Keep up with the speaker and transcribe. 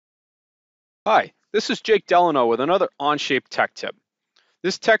Hi, this is Jake Delano with another Onshape tech tip.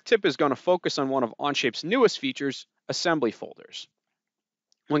 This tech tip is going to focus on one of Onshape's newest features, assembly folders.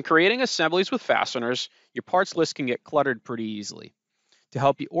 When creating assemblies with fasteners, your parts list can get cluttered pretty easily. To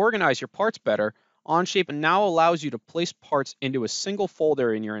help you organize your parts better, Onshape now allows you to place parts into a single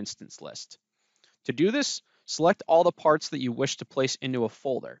folder in your instance list. To do this, select all the parts that you wish to place into a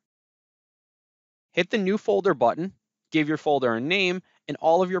folder. Hit the New Folder button, give your folder a name, and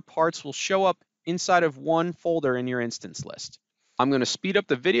all of your parts will show up inside of one folder in your instance list. I'm going to speed up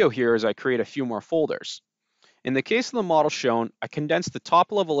the video here as I create a few more folders. In the case of the model shown, I condensed the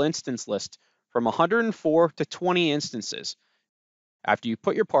top level instance list from 104 to 20 instances. After you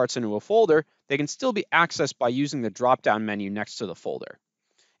put your parts into a folder, they can still be accessed by using the drop-down menu next to the folder.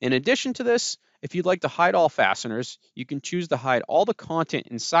 In addition to this, if you'd like to hide all fasteners, you can choose to hide all the content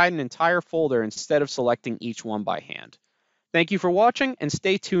inside an entire folder instead of selecting each one by hand. Thank you for watching, and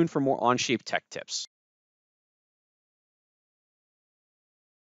stay tuned for more Onshape tech tips.